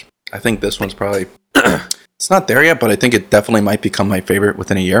course. I think this one's probably... it's not there yet, but I think it definitely might become my favorite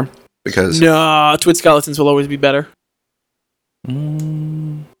within a year. Because... No, Twin Skeletons will always be better.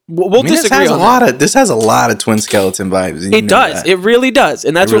 We'll disagree on that. This has a lot of Twin Skeleton vibes. It does. It really does.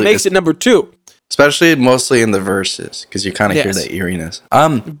 And that's what makes it number 2. Especially mostly in the verses, because you kind of hear that eeriness.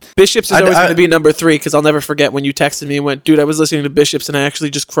 Bishops is always going to be number 3, because I'll never forget when you texted me and went, dude, I was listening to Bishops and I actually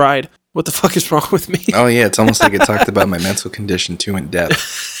just cried. What the fuck is wrong with me? Oh, yeah. It's almost like it talked about my mental condition too in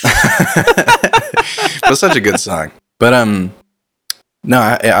depth. But such a good song. But, no,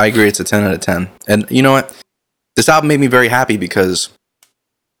 I agree. It's a 10 out of 10. And you know what? This album made me very happy because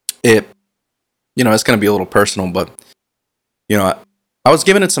it's going to be a little personal, but, I was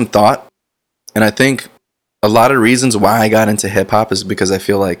giving it some thought. And I think a lot of reasons why I got into hip hop is because I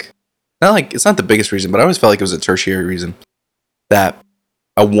feel like it's not the biggest reason, but I always felt like it was a tertiary reason that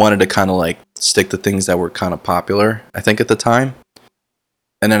I wanted to kind of like stick to things that were kind of popular, I think, at the time.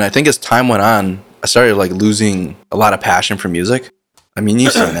 And then I think as time went on, I started like losing a lot of passion for music. I mean,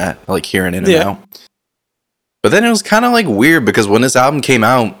 you've seen that, like hearing in and out. But then it was kind of like weird because when this album came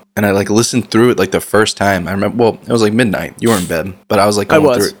out and I like listened through it like the first time, I remember, well, it was like midnight. You were in bed, but I was like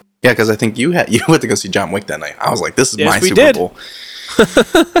going through it. Yeah, because I think you went to go see John Wick that night. I was like, this is my Super Bowl.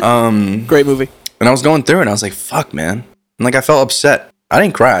 Great movie. And I was going through it and I was like, fuck, man. And like I felt upset. I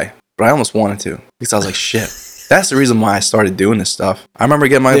didn't cry, but I almost wanted to. Because I was like, shit. That's the reason why I started doing this stuff. I remember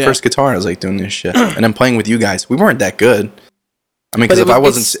getting my first guitar and I was like doing this shit. And then playing with you guys. We weren't that good. I mean, because if I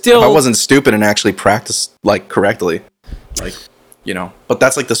wasn't stupid and actually practiced like correctly, like, but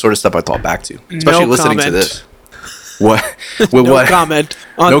that's like the sort of stuff I thought back to. Especially listening to this. What? No comment.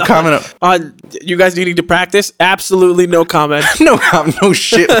 No comment on you guys needing to practice. Absolutely no comment. No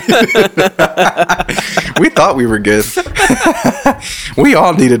shit. We thought we were good. We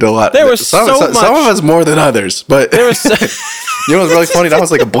all needed a lot. There was some of us more than others, but there was. You know what's really funny? That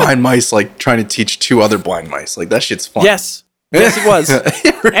was like a blind mice, like trying to teach 2 other blind mice. Like that shit's fun. Yes, it was.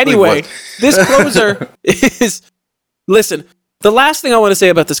 It really anyway, this closer is. Listen, the last thing I want to say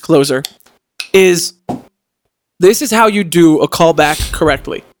about this closer is. This is how you do a callback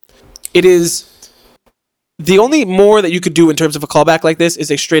correctly. It is the only more that you could do in terms of a callback like this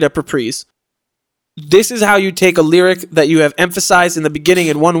is a straight up reprise. This is how you take a lyric that you have emphasized in the beginning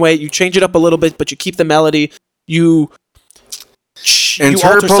in one way, you change it up a little bit, but you keep the melody. You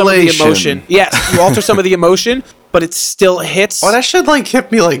alter some of the emotion. Yes, you alter some of the emotion, but it still hits. Oh, that shit like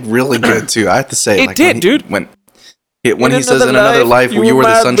hit me like really good too. I have to say, it did, dude. When he says in another life, you were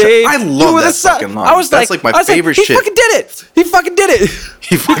the sunshine. I love that fucking line. That's like my favorite shit. He fucking did it.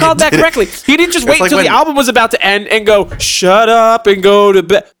 He called that correctly. He didn't just wait until the album was about to end and go, shut up and go to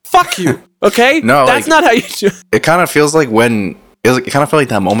bed. Fuck you. Okay? No, that's not how you do it. It kind of feels like when... It kind of felt like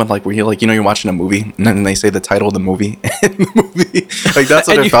that moment like where you're like, you're watching a movie and then they say the title of the movie. Like that's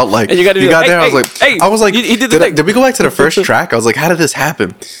what it felt like. And you got there, I was like, he did did we go back to the first track? I was like, how did this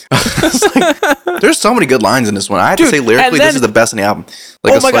happen? There's so many good lines in this one. I have to say lyrically, this is the best in the album.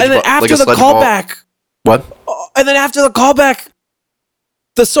 Like oh my god! And then after the callback, what? And then after the callback,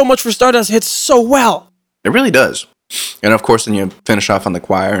 the So Much for Stardust hits so well. It really does. And of course, then you finish off on the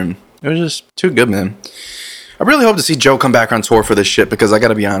choir, and it was just too good, man. I really hope to see Joe come back on tour for this shit because I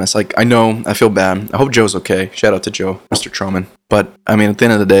gotta be honest, like I feel bad. I hope Joe's okay. Shout out to Joe, Mr. Troman. But I mean, at the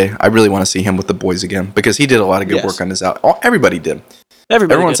end of the day, I really want to see him with the boys again because he did a lot of good work on this album. Everybody did.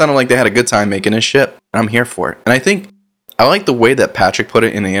 Everyone sounded like they had a good time making this shit, and I'm here for it. And I think I like the way that Patrick put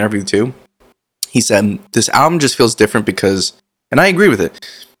it in the interview too. He said this album just feels different because, and I agree with it.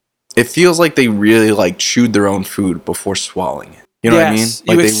 it feels like they really like chewed their own food before swallowing it. You know what I mean?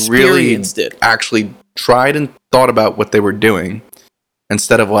 Like they really actually tried and thought about what they were doing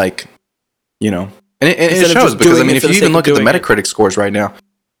instead of like, you know, and it shows because I mean, if you even look at the Metacritic scores right now,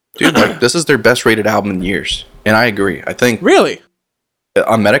 dude, like this is their best rated album in years, and I agree. I think really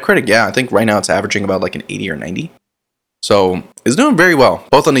on Metacritic, yeah, I think right now it's averaging about like an 80 or 90. So it's doing very well,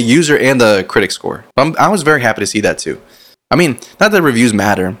 both on the user and the critic score. I was very happy to see that too. I mean, not that reviews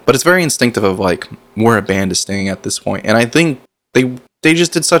matter, but it's very instinctive of like where a band is staying at this point. And I think they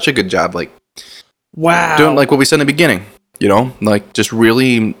just did such a good job, like doing like what we said in the beginning, you know, like just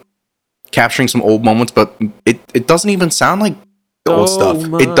really capturing some old moments, but it doesn't even sound like the old stuff.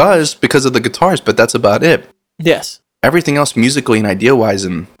 It does because of the guitars, but that's about it. Yes. Everything else musically and idea-wise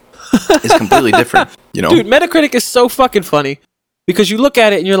is completely different, you know? Dude, Metacritic is so fucking funny because you look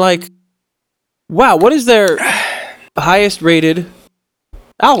at it and you're like, wow, what is their highest rated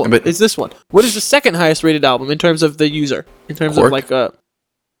album? It's this one. What is the second highest rated album in terms of the user? In terms of like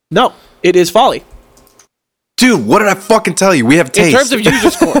no, it is Folly. Dude, what did I fucking tell you? We have taste. In terms of user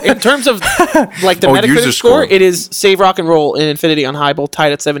score, in terms of like the Metacritic score, it is Save Rock and Roll and Infinity on High, both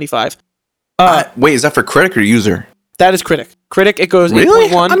tied at 75. Wait, is that for critic or user? That is critic. Critic, it goes really?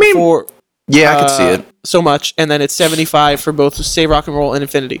 8.1 for yeah, I can see it. So much, and then it's 75 for both Save Rock and Roll and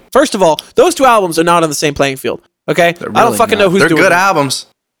Infinity. First of all, those two albums are not on the same playing field. Okay, really I don't fucking know who's doing. They're good albums,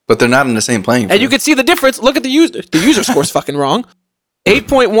 but they're not in the same playing field. And you can see the difference. Look at the user. The user score's fucking wrong.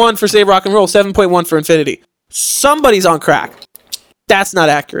 8.1 for Save Rock and Roll, 7.1 for Infinity. Somebody's on crack. That's not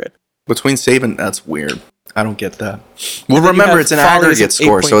accurate. Between Save and that's weird. I don't get that. Well, remember it's an aggregate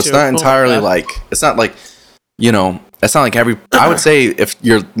score, so it's not entirely like it's not like, you know, it's not like every. I would say if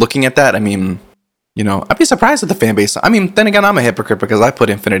you're looking at that, I mean, you know, I'd be surprised at the fan base. I mean, then again, I'm a hypocrite because I put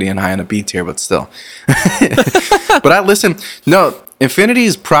Infinity and High on a B tier, but still. But I listen. No,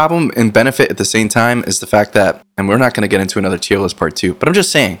 Infinity's problem and benefit at the same time is the fact that, and we're not going to get into another tier list part 2, but I'm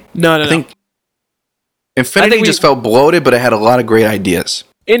just saying. I think Infinity just felt bloated, but it had a lot of great ideas.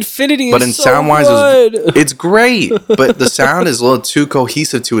 Infinity but is in so sound-wise, good. It's great, but the sound is a little too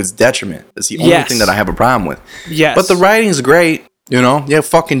cohesive to its detriment. That's the only thing that I have a problem with. Yes. But the writing's great. You know, you have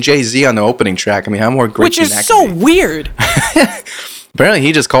fucking Jay-Z on the opening track. I mean, how more great Which is so weird. Apparently,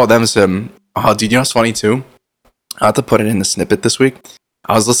 he just called them and said, oh, dude, you know what's funny, too? I have to put it in the snippet this week.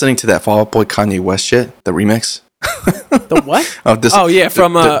 I was listening to that Fall Out Boy Kanye West shit, the remix. The what?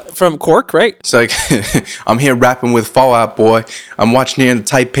 From Cork, right? It's like, I'm here rapping with Fall Out Boy. I'm watching here in the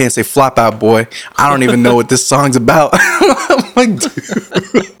tight pants, they flop out, boy. I don't even know what this song's about. I'm like,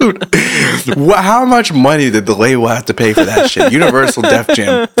 dude, how much money did the label have to pay for that shit? Universal Def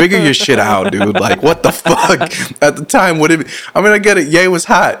Jam. Figure your shit out, dude. Like, what the fuck? At the time, would it be? I mean, I get it. Ye was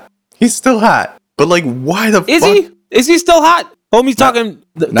hot. He's still hot. But, like, why the fuck? Is he? Is he still hot? Homie's talking.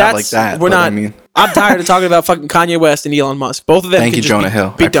 Not like that. We're not. I mean, I'm tired of talking about fucking Kanye West and Elon Musk. Both of them. Thank you, Jonah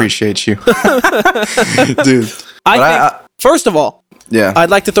Hill. I appreciate you, dude. I think. First of all, yeah, I'd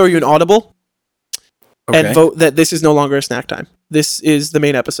like to throw you an audible and vote that this is no longer a snack time. This is the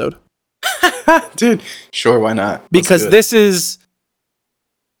main episode, dude. Sure, why not? Because this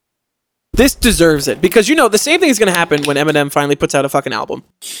deserves it. Because you know the same thing is going to happen when Eminem finally puts out a fucking album.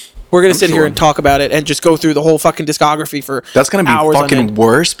 We're going to sit here and talk about it and just go through the whole fucking discography for That's going to be fucking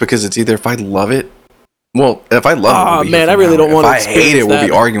worse because it's either if I love it. Well, if I love it, man, I really don't want to. If I hate it, we'll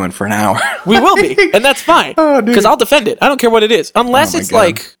be arguing for an hour. We will be, and that's fine. Because I'll defend it. I don't care what it is, unless it's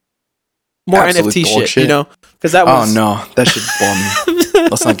like more absolute NFT bullshit. shit, you know? Because that was. Oh no, that should bum me.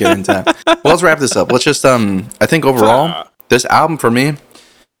 Let's not get into that. Well, let's wrap this up. Let's just I think overall, this album for me,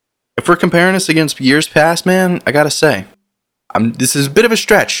 if we're comparing this against years past, man, I gotta say, this is a bit of a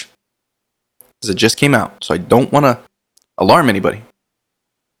stretch. Because it just came out, so I don't want to alarm anybody.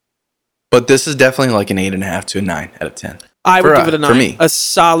 But this is definitely like an 8.5 to a 9 out of 10. I would give it a 9. For me. A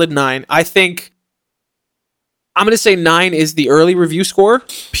solid 9. I think I'm going to say 9 is the early review score,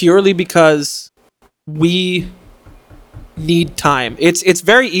 purely because we need time. It's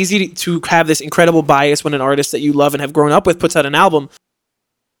very easy to have this incredible bias when an artist that you love and have grown up with puts out an album,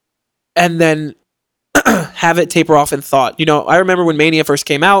 and then have it taper off in thought. You know, I remember when Mania first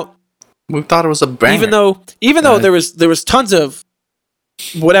came out, we thought it was a banger. Even though there was tons of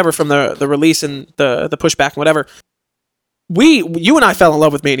whatever from the release and the pushback and whatever, you and I fell in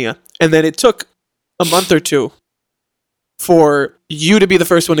love with Mania, and then it took a month or two for you to be the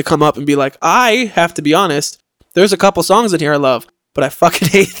first one to come up and be like, I have to be honest, there's a couple songs in here I love, but I fucking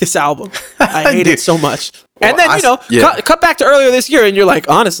hate this album. I hate it so much. Well, and then, cut back to earlier this year, and you're like,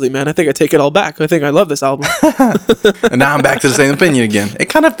 honestly, man, I think I take it all back. I think I love this album. And now I'm back to the same opinion again. It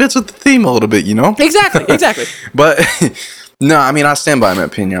kind of fits with the theme a little bit, you know? Exactly. But No, I mean, I stand by my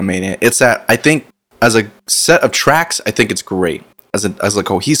opinion on Mania. It's that I think as a set of tracks, I think it's great. As a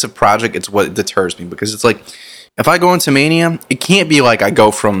cohesive project, it's what deters me, because it's like, if I go into Mania, it can't be like I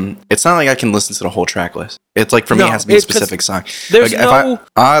go from. It's not like I can listen to the whole track list. It's like for me, it has to be a specific song. There's like, no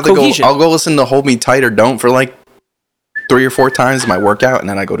cohesion. I'll go listen to "Hold Me Tight" or "Don't" for like 3 or 4 times in my workout, and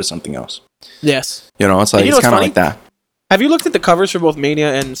then I go to something else. Yes, it's like it's kind of like that. Have you looked at the covers for both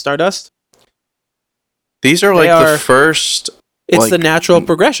Mania and Stardust? These are like the first. It's the natural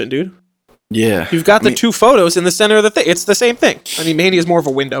progression, dude. Yeah, you've got the 2 photos in the center of the thing. It's the same thing. I mean, Mania is more of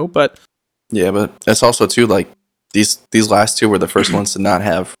a window, but yeah, but it's also too like. These last 2 were the first ones to not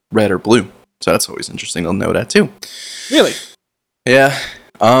have red or blue, so that's always interesting to know that too. Really? Yeah.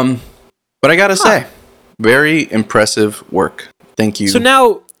 But I gotta say, very impressive work. Thank you. So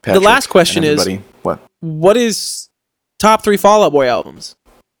now the last question is, what is top 3 Fall Out Boy albums?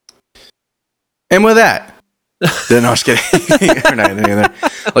 And with that, then I was kidding.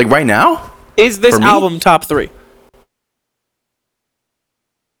 Like right now, is this album top 3?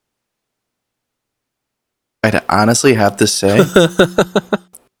 I'd honestly have to say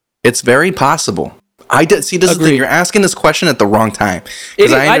it's very possible. This is the thing. You're asking this question at the wrong time.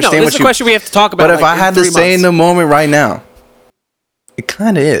 I know. This is a question we have to talk about. But if I had to say in the moment right now, it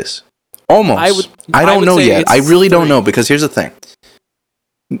kind of is. Almost. I don't know yet. I really don't know, because here's the thing.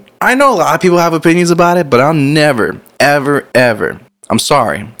 I know a lot of people have opinions about it, but I'll never, ever, ever. I'm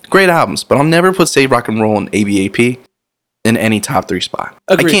sorry. Great albums, but I'll never put Save Rock and Roll and ABAP in any top 3 spot.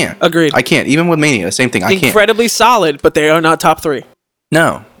 Agreed. I can't. Agreed. I can't. Even with Mania, the same thing. I can't. Incredibly solid, but they are not top 3.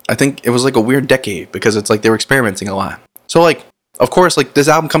 No. I think it was like a weird decade, because it's like they were experimenting a lot. So like, of course, like this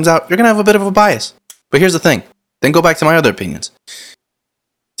album comes out, you're going to have a bit of a bias. But here's the thing. Then go back to my other opinions.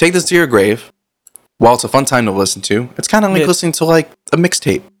 Take this to your grave. While it's a fun time to listen to, it's kind of like listening to like a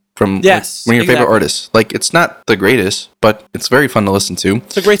mixtape from one of your favorite artists. Like, it's not the greatest, but it's very fun to listen to.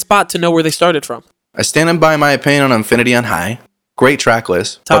 It's a great spot to know where they started from. I stand by my opinion on Infinity on High. Great track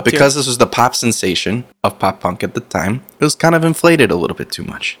list. But because this was the pop sensation of pop punk at the time, it was kind of inflated a little bit too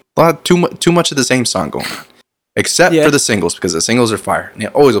much. Too much of the same song going on. Except for the singles, because the singles are fire. And they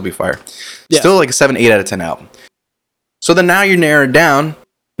always will be fire. Yeah. Still like a 7, 8 out of 10 album. So then now you narrow it down, and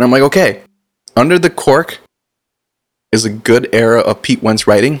I'm like, okay, Under the Cork is a good era of Pete Wentz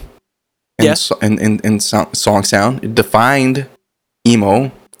writing and song sound. It defined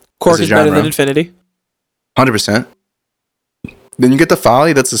emo. Cork is better than Infinity. 100%. Then you get the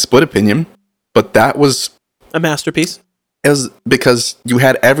Folly, that's a split opinion, but that was a masterpiece. It was because you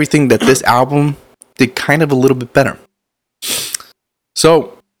had everything that this album did kind of a little bit better.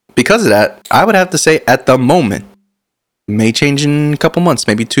 So, because of that, I would have to say at the moment, may change in a couple months,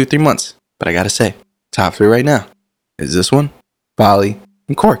 maybe 2-3 months, but I gotta say, top 3 right now is this one, Folly,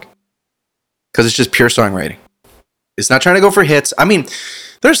 and Cork. Because it's just pure songwriting. It's not trying to go for hits. I mean,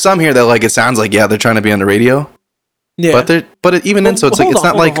 there's some here that like it sounds like they're trying to be on the radio. Yeah. But even then, so it's like it's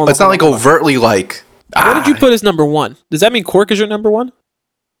not like overtly like. What did you put as number 1? Does that mean Cork is your number 1?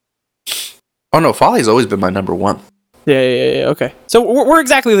 Oh no, Folly's always been my number 1. Yeah. Okay, so we're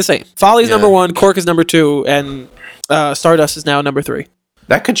exactly the same. Folly's number 1, Cork is number 2, and Stardust is now number 3.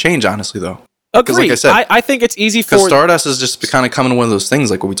 That could change, honestly, though. Agreed. Like I said, I think it's easy for... Because Stardust is just kind of coming to one of those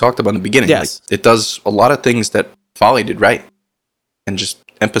things, like what we talked about in the beginning. Yes. Like, it does a lot of things that Folly did right, and just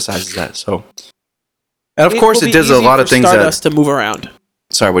emphasizes that. So, and of course, it does a lot of things Stardust to move around.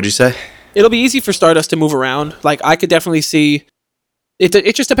 Sorry, what'd you say? It'll be easy for Stardust to move around. Like, I could definitely see...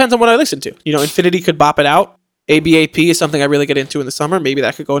 It just depends on what I listen to. You know, Infinity could bop it out. ABAP is something I really get into in the summer. Maybe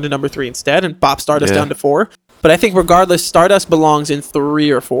that could go into number 3 instead and bop Stardust down to 4. But I think regardless, Stardust belongs in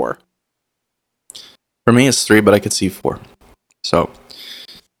 3 or 4. For me, it's 3, but I could see 4. So,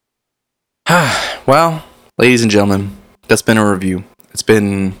 well, ladies and gentlemen, that's been a review. It's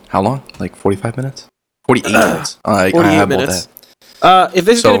been, how long? Like 45 minutes? 48 minutes. 48 minutes. If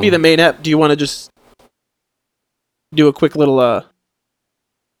this is going to be the main ep, do you want to just do a quick little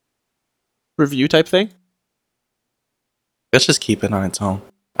review type thing? Let's just keep it on its own.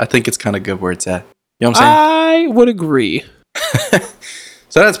 I think it's kind of good where it's at. You know what I'm saying? I would agree.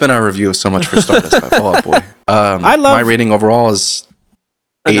 So that's been our review of So Much for Stardust by Fall Out Boy. My rating overall is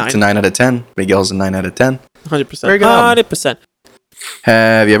 8 to 9 out of 10. Miguel's a 9 out of 10. 100%. Very good. 100%.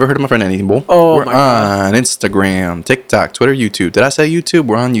 Have you ever heard of my friend Anything Bull? Oh, we're on Instagram, TikTok, Twitter, YouTube. Did I say YouTube?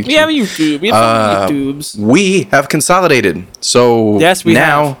 We're on YouTube. We have YouTube. We have YouTubes. We have consolidated. So yes, we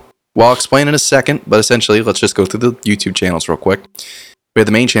have. Well, I'll explain in a second, but essentially, let's just go through the YouTube channels real quick. We have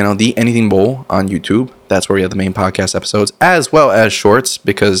the main channel, The Anything Bowl, on YouTube. That's where we have the main podcast episodes, as well as shorts,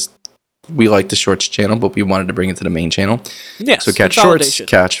 because we like the shorts channel, but we wanted to bring it to the main channel. Yes. So catch shorts,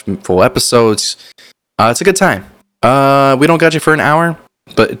 catch full episodes. It's a good time. We don't got you for an hour,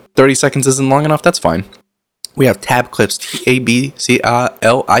 but 30 seconds isn't long enough. That's fine. We have tab clips,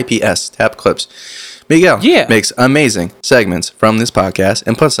 TABCLIPS, tab clips. Miguel makes amazing segments from this podcast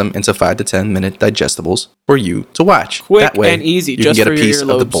and puts them into 5 to 10 minute digestibles for you to watch. Quick that way, and easy, you just can get for a piece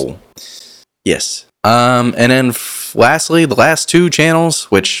your of the earlobes. bowl. Yes. And then lastly, the last 2 channels,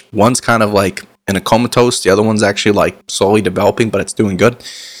 which one's kind of like in a comatose, the other one's actually like slowly developing, but it's doing good.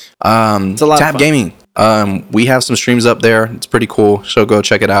 It's a lot Tab of fun. Gaming. We have some streams up there. It's pretty cool. So go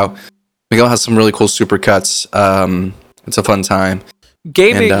check it out. Miguel has some really cool supercuts. It's a fun time.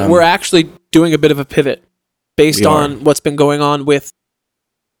 Gaming, we're actually doing a bit of a pivot based on what's been going on with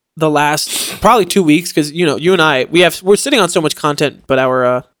the last probably 2 weeks, because you and I we're sitting on so much content, but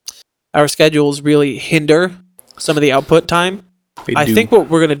our schedules really hinder some of the output time. I think what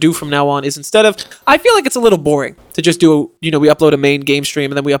we're gonna do from now on is, instead of, I feel like it's a little boring to just do, we upload a main game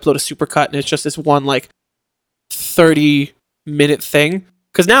stream and then we upload a supercut and it's just this one like 30-minute thing.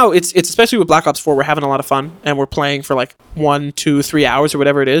 Because now it's especially with Black Ops 4, we're having a lot of fun and we're playing for like 1, 2, 3 hours or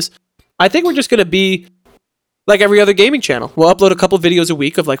whatever it is. I think we're just going to be like every other gaming channel. We'll upload a couple videos a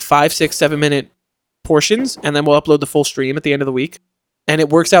week of like 5, 6, 7-minute portions, and then we'll upload the full stream at the end of the week. And it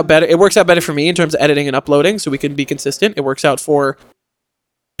works out better. It works out better for me in terms of editing and uploading, so we can be consistent. It works out for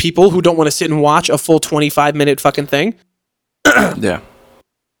people who don't want to sit and watch a full 25-minute fucking thing. Yeah.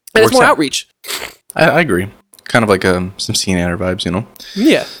 And it's more outreach. I agree. Kind of like some CNN vibes,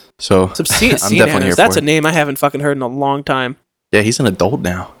 Yeah. So I'm definitely here That's for a name I haven't fucking heard in a long time. Yeah, he's an adult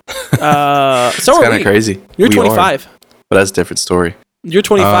now. So it's kind of crazy. You're 25. But that's a different story. You're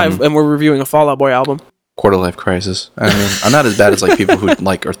 25, and we're reviewing a Fall Out Boy album. Quarter life crisis. I mean, I'm not as bad as like people who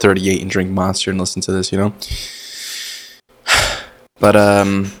like are 38 and drink Monster and listen to this, But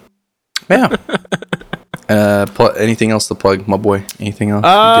yeah. Anything else to plug, my boy? Anything else?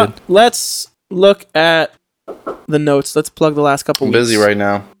 Good? Let's look at the notes. Let's plug the last couple weeks. I'm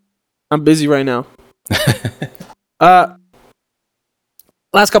busy right now.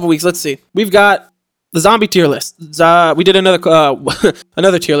 Last couple weeks, let's see. We've got the zombie tier list. We did another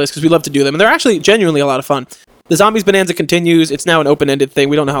another tier list because we love to do them, and they're actually genuinely a lot of fun. The Zombies Bonanza continues. It's now an open-ended thing.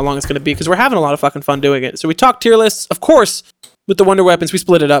 We don't know how long it's going to be because we're having a lot of fucking fun doing it. So we talk tier lists. Of course, with the Wonder Weapons, we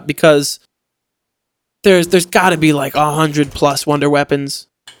split it up because there's got to be like 100+ Wonder Weapons.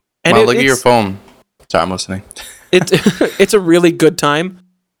 And look at your phone. Sorry, I'm listening. It's a really good time.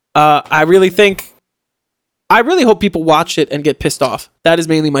 I really hope people watch it and get pissed off. That is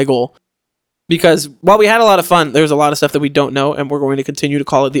mainly my goal. Because while we had a lot of fun, there's a lot of stuff that we don't know, and we're going to continue to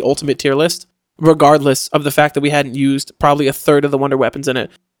call it the ultimate tier list, regardless of the fact that we hadn't used probably a third of the Wonder Weapons in it.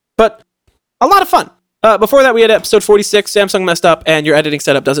 But a lot of fun. Before that, we had episode 46, Samsung messed up, and your editing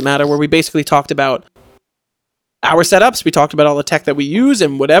setup doesn't matter, where we basically talked about our setups. We talked about all the tech that we use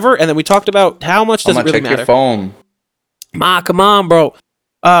and whatever, and then we talked about how much does it really matter. Check your phone. Come on, bro.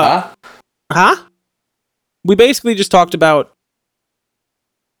 Huh? We basically just talked about.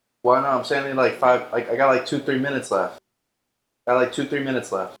 Why not? I'm saying like 5. Like I got like 2-3 minutes left. I got like 2-3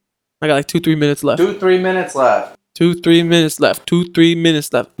 minutes left. 2-3 minutes left. 2-3 minutes left. 2-3 minutes left. 2-3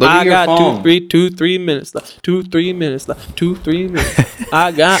 minutes left. Look at your phone. 2-3 minutes left. 2-3 minutes left. 2-3 minutes.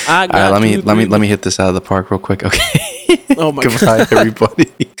 I got. All right, let me hit this out of the park real quick. Okay. Oh my Goodbye, god.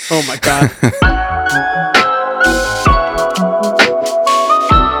 everybody. Oh my god.